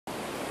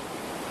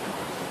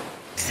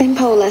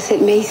Simple as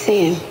it may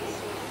seem,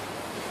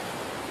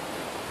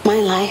 my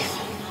life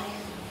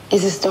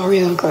is a story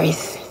of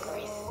grace.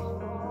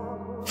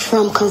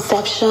 From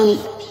conception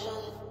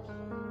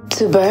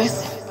to birth,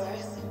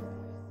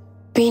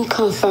 being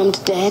confirmed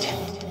dead,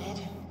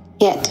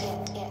 yet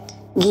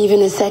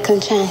given a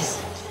second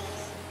chance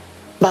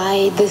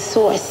by the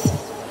source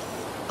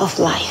of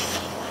life.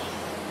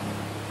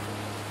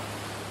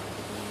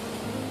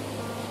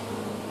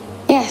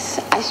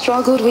 Yes, I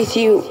struggled with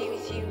you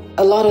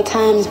a lot of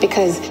times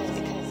because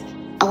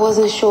I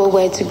wasn't sure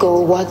where to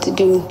go, what to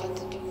do.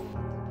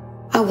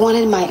 I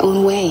wanted my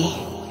own way.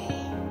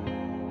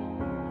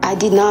 I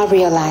did not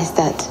realize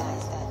that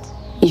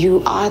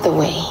you are the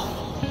way.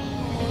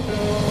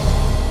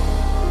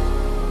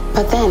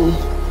 But then,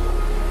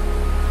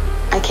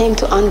 I came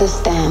to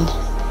understand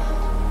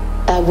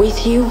that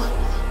with you,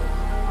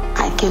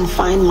 I can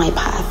find my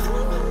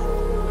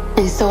path.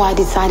 And so I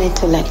decided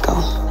to let go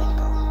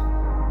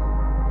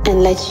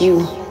and let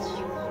you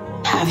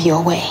have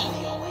your way.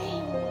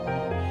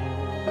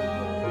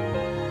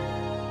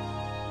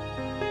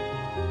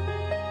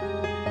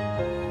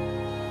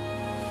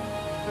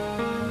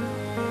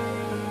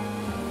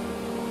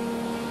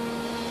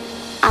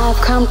 I've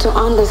come to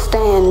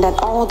understand that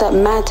all that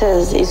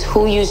matters is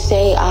who you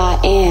say I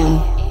am.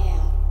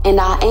 And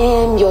I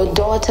am your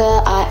daughter,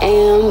 I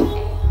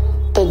am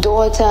the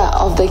daughter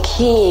of the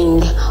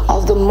King,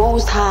 of the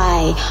Most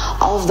High,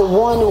 of the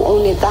one who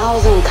owned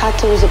 1,000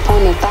 cattle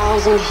upon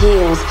 1,000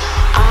 hills.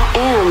 I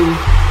am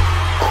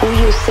who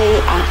you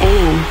say I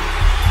am.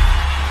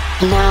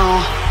 Now,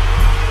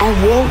 I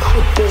walk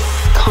with this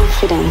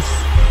confidence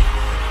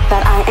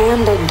that I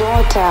am the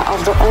daughter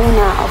of the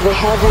owner of the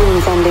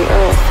heavens and the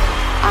earth.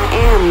 I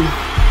am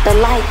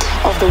the light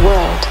of the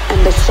world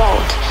and the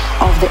salt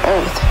of the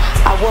earth.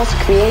 I was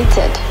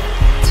created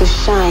to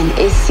shine,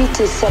 a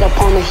city set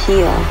upon a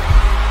hill.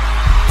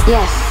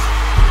 Yes,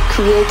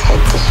 created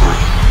to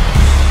shine.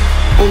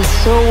 And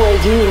so were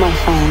you, my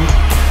friend.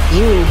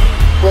 You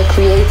were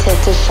created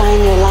to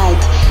shine your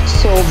light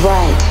so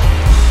bright.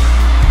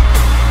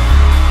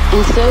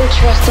 And so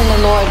trust in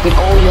the Lord with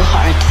all your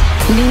heart.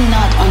 Lean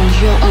not on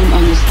your own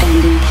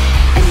understanding,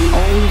 and in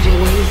all of your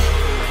ways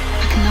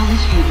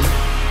acknowledge Him,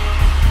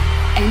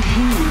 and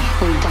He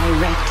will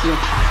direct your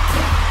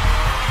path.